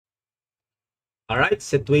Alright,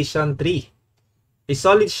 situation 3. A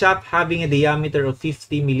solid shaft having a diameter of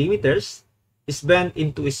 50 millimeters is bent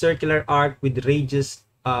into a circular arc with radius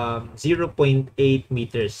 0.8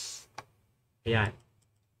 meters. Ayan.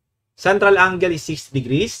 Central angle is 60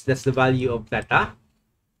 degrees. That's the value of theta.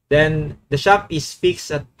 Then the shaft is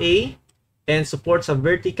fixed at A and supports a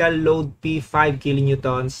vertical load P 5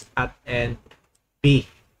 kilonewtons at end B.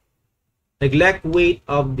 Neglect weight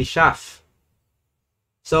of the shaft.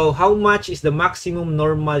 So how much is the maximum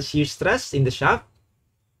normal shear stress in the shaft?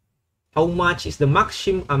 How much is the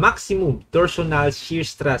maximum torsional shear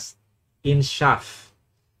stress in shaft?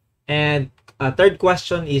 And third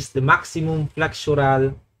question is the maximum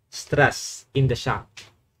flexural stress in the shaft.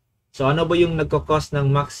 So ano ba yung nagko-cause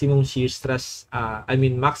ng maximum shear stress,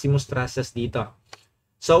 maximum stresses dito?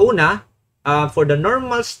 So una, for the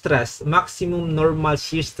normal stress, maximum normal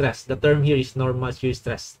shear stress, the term here is normal shear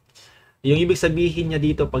stress. Yung ibig sabihin niya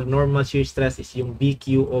dito pag normal shear stress is yung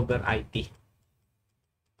BQ/IT.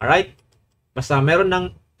 Alright? Basta meron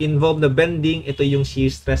ng involved na bending, ito yung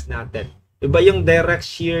shear stress natin. Iba yung direct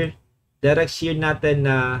shear natin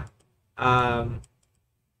na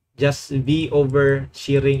just V over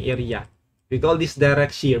shearing area. We call this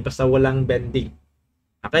direct shear basta walang bending.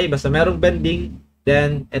 Okay? Basta merong bending,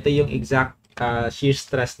 then ito yung exact shear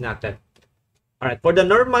stress natin. Alright, for the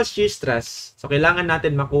normal shear stress, so kailangan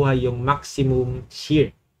natin makuha yung maximum shear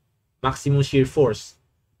force.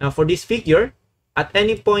 Now, for this figure, at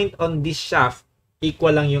any point on this shaft,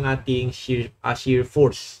 equal lang yung ating shear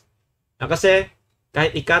force. Now, kasi,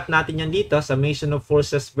 kahit i-cut natin yan dito, summation of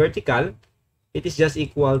forces vertical, it is just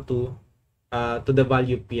equal to the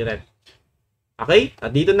value P red. Okay?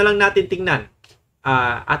 Dito na lang natin tingnan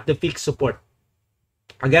at the fixed support.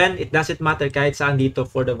 Again, it doesn't matter kahit saan dito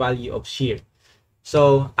for the value of shear.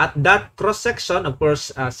 So, at that cross-section, of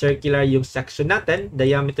course, circular yung section natin.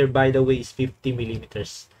 Diameter, by the way, is 50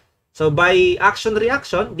 millimeters. So, by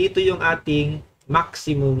action-reaction, dito yung ating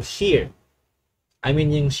maximum shear.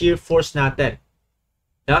 Yung shear force natin.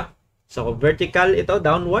 Yeah? So, vertical ito,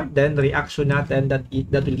 downward. Then, reaction natin, that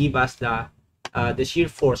will give us the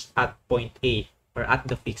shear force at point A or at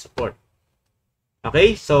the fixed support.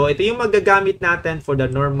 Okay? So, ito yung magagamit natin for the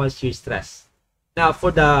normal shear stress. Now,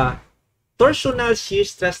 for the torsional shear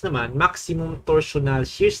stress naman, maximum torsional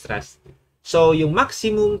shear stress. So, yung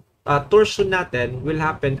maximum torsion natin will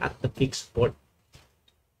happen at the fixed support.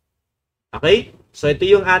 Okay? So, ito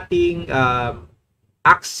yung ating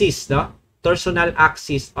axis, no? Torsional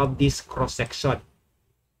axis of this cross-section.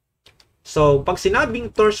 So, pag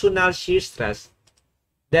sinabing torsional shear stress,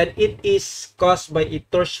 then it is caused by a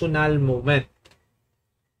torsional moment.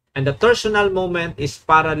 And the torsional moment is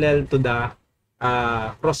parallel to the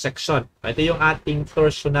cross-section. Ito yung ating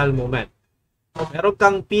torsional moment. Meron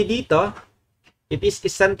kang P dito, it is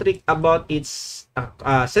eccentric about its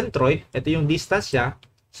centroid. Ito yung distance niya.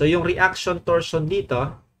 So, yung reaction torsion dito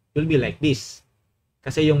will be like this.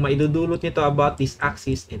 Kasi yung maidudulot nito about this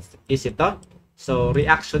axis is ito. So,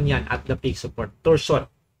 reaction yan at the fixed support. Torsion.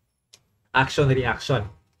 Action-reaction.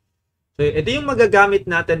 So, ito yung magagamit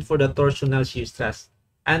natin for the torsional shear stress.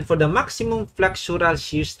 And for the maximum flexural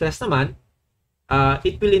shear stress naman,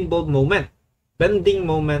 it will involve moment. Bending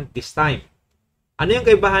moment this time. Ano yung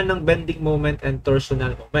kaibahan ng bending moment and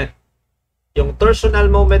torsional moment? Yung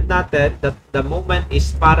torsional moment natin, the moment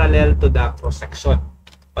is parallel to the cross-section.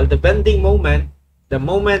 While the bending moment, the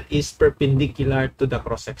moment is perpendicular to the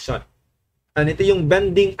cross-section. And ito yung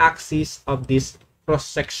bending axis of this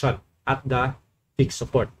cross-section at the fixed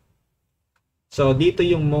support. So, dito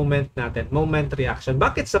yung moment natin, moment reaction.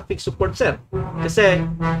 Bakit sa fixed support, sir? Kasi,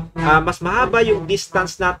 mas mahaba yung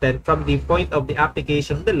distance natin from the point of the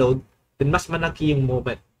application of the load, then mas malaki yung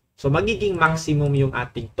moment. So, magiging maximum yung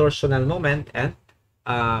ating torsional moment and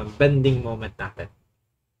bending moment natin.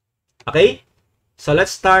 Okay? So,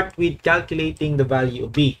 let's start with calculating the value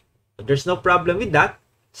of B. So, there's no problem with that.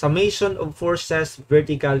 Summation of forces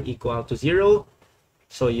vertical equal to 0.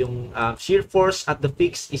 So, yung shear force at the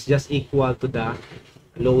fix is just equal to the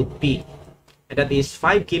load P. And that is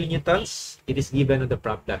 5 kilonewtons. It is given on the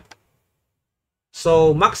problem.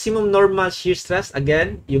 So, maximum normal shear stress,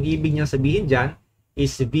 again, yung ibig niyang sabihin dyan,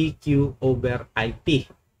 is VQ/IT.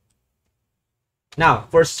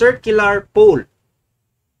 Now, for circular pole,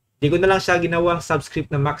 di ko na lang siya ginawang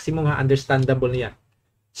subscript na maximum, understandable niya.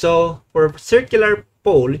 So, for circular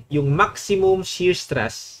pole, yung maximum shear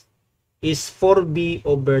stress is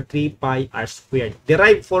 4B/3πr².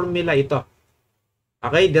 Derived formula ito.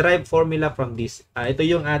 Okay, derived formula from this. Ito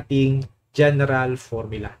yung ating general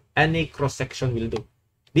formula. Any cross-section will do.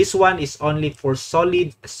 This one is only for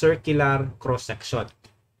solid circular cross-section.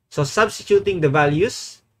 So, substituting the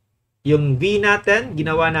values, Yung V natin,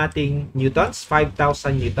 ginawa nating newtons,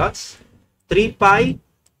 5,000 newtons. 3 pi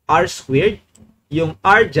r squared. Yung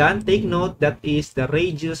r dyan, take note, that is the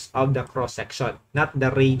radius of the cross-section, not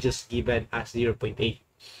the radius given as 0.8.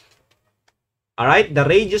 Alright, the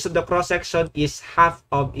radius of the cross-section is half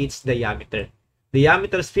of its diameter.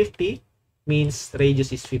 Diameter is 50, means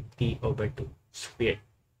radius is 50 over 2 squared.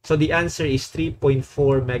 So the answer is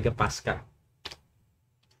 3.4 megapascal.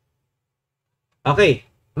 Okay,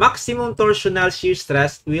 maximum torsional shear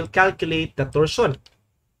stress, we'll calculate the torsion.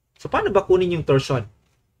 So paano ba kunin yung torsion?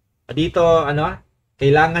 Dito,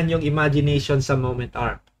 kailangan yung imagination sa moment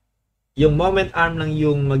arm. Yung moment arm lang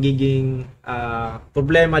yung magiging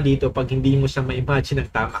problema dito pag hindi mo siya ma-imagine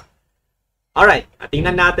ng tama. Alright,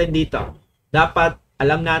 tingnan natin dito. Dapat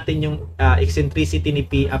alam natin yung eccentricity ni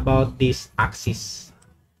P about this axis.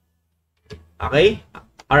 Okay?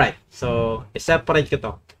 Alright, so i-separate ko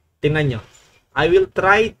to. Tingnan nyo. I will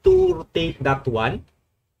try to rotate that one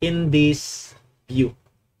in this view.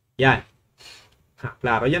 Yan.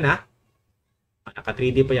 Klaro yan ha. Naka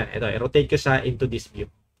 3D pa yan. Ito, i-rotate ko siya into this view.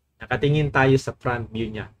 Nakatingin tayo sa front view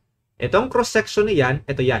niya. Itong cross-section na yan,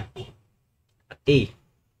 ito yan. At A.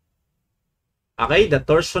 Okay, the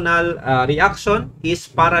torsional reaction is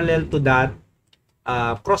parallel to that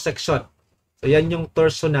cross-section. So, yan yung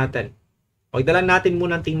torsion natin. Pagdalan natin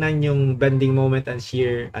muna tingnan yung bending moment and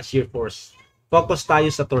shear force. Focus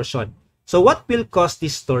tayo sa torsion. So, what will cause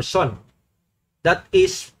this torsion? That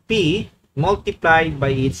is P multiplied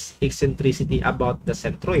by its eccentricity about the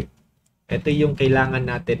centroid. Ito yung kailangan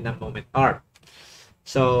natin ng moment arm.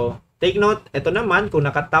 So, take note, ito naman, kung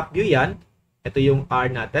naka-top view yan, ito yung R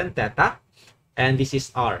natin, theta, and this is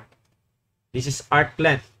R. This is arc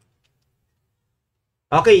length.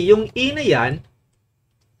 Okay, yung E na yan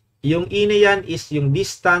is yung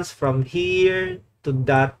distance from here to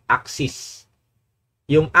that axis.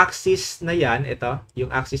 Yung axis na yan, ito,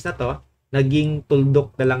 yung axis na to, naging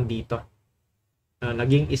tuldok na lang dito.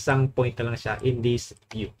 Naging isang point na lang siya in this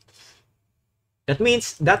view. That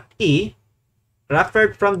means that E,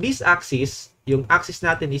 referred from this axis, yung axis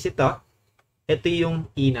natin is ito yung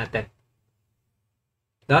E natin.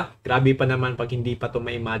 Grabe pa naman pag hindi pa ito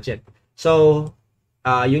ma-imagine. So,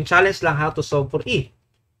 yung challenge lang how to solve for E.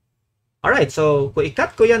 Alright, so kung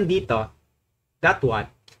i-cut ko yan dito, that one,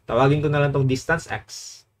 tawagin ko na lang itong distance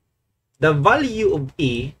X. The value of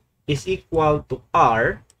E is equal to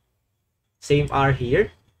R, same R here,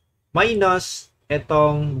 minus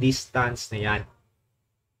itong distance na yan.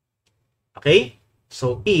 Okay?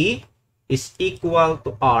 So, E is equal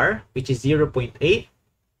to R, which is 0.8.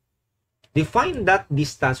 Define that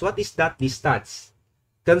distance. What is that distance?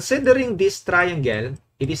 Considering this triangle,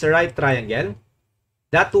 it is a right triangle.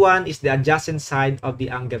 That one is the adjacent side of the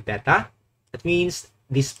angle theta. That means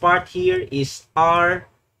this part here is R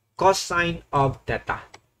cosine of theta.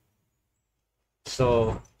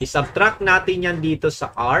 So, i-subtract natin yan dito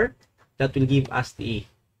sa R. That will give us the E.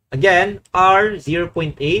 Again, R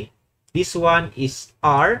 0.8. This one is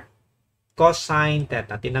R cosine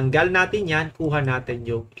theta. Tinanggal natin yan. Kuha natin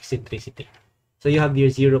yung eccentricity. So, you have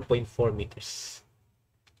here 0.4 meters.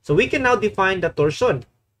 So, we can now define the torsion.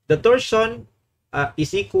 The torsion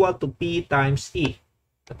is equal to P times E.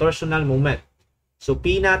 The torsional moment. So,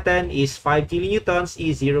 P natin is 5 kilonewtons,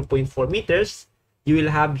 E 0.4 meters. You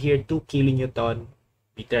will have here 2 kilonewton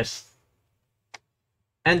meters.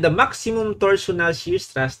 And the maximum torsional shear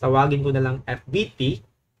stress, tawagin ko na lang FBT.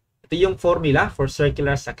 Ito yung formula for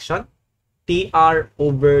circular section. TR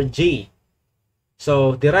over J.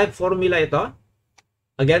 So, derived formula ito.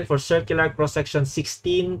 Again, for circular cross-section,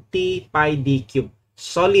 16T pi d cube.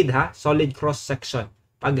 Solid ha? Solid cross-section.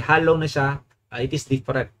 Pag hollow na siya, it is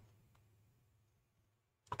different.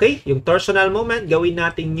 Okay, yung torsional moment, gawin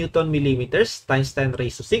natin Newton millimeters times 10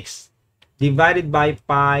 raised to 6 divided by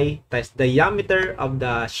pi times diameter of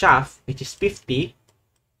the shaft, which is 50,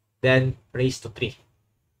 then raised to 3.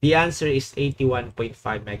 The answer is 81.5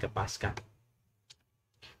 megapascal.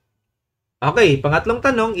 Okay, pangatlong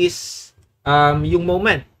tanong is yung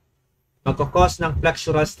moment. Magkakos ng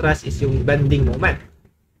flexural stress is yung bending moment.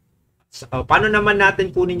 So, paano naman natin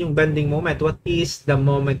kunin yung bending moment? What is the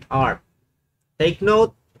moment arm? Take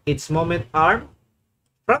note, its moment arm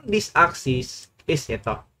from this axis is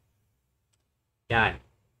ito. Yan.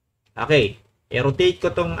 Okay. I-rotate ko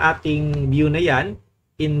tong ating view na yan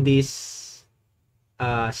in this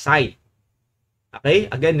side. Okay.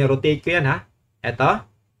 Again, i-rotate ko yan ha. Ito.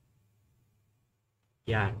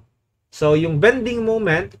 Yan. So, yung bending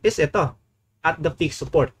moment is ito. At the fixed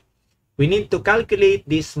support. We need to calculate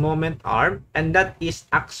this moment arm and that is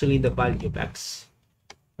actually the value of X.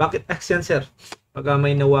 Bakit X yan, sir? Pagka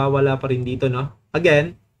may nawawala pa rin dito, no?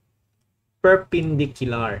 Again,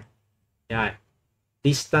 perpendicular. Yan.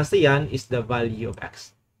 Distance na yan is the value of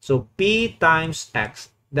x. So, P times x,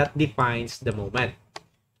 that defines the moment.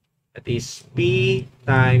 That is P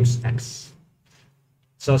times x.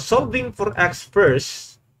 So, solving for x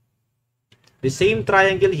first, the same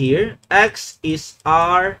triangle here, x is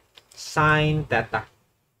r sine theta.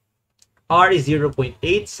 R is 0.8,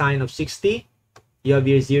 sine of 60. You have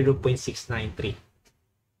here 0.693.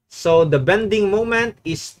 So, the bending moment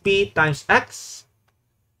is P times x.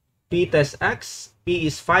 P times x. P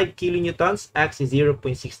is 5 kilonewtons. X is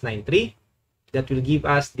 0.693. That will give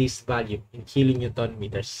us this value in kilonewton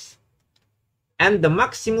meters. And the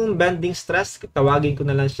maximum bending stress, tawagin ko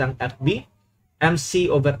na lang siyang FB, MC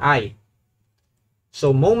over I.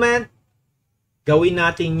 So, moment, gawin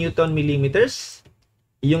natin Newton millimeters.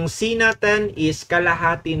 Yung C natin is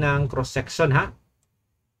kalahati ng cross-section, ha?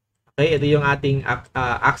 Okay, ito yung ating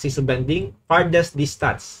axis of bending, farthest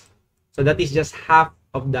distance. So, that is just half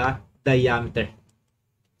of the diameter.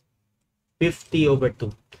 50 over 2.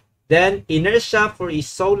 Then, inertia for a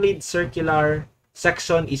solid circular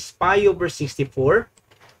section is pi over 64,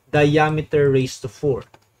 diameter raised to 4.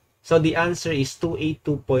 So, the answer is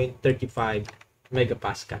 282.35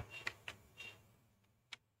 megapascal.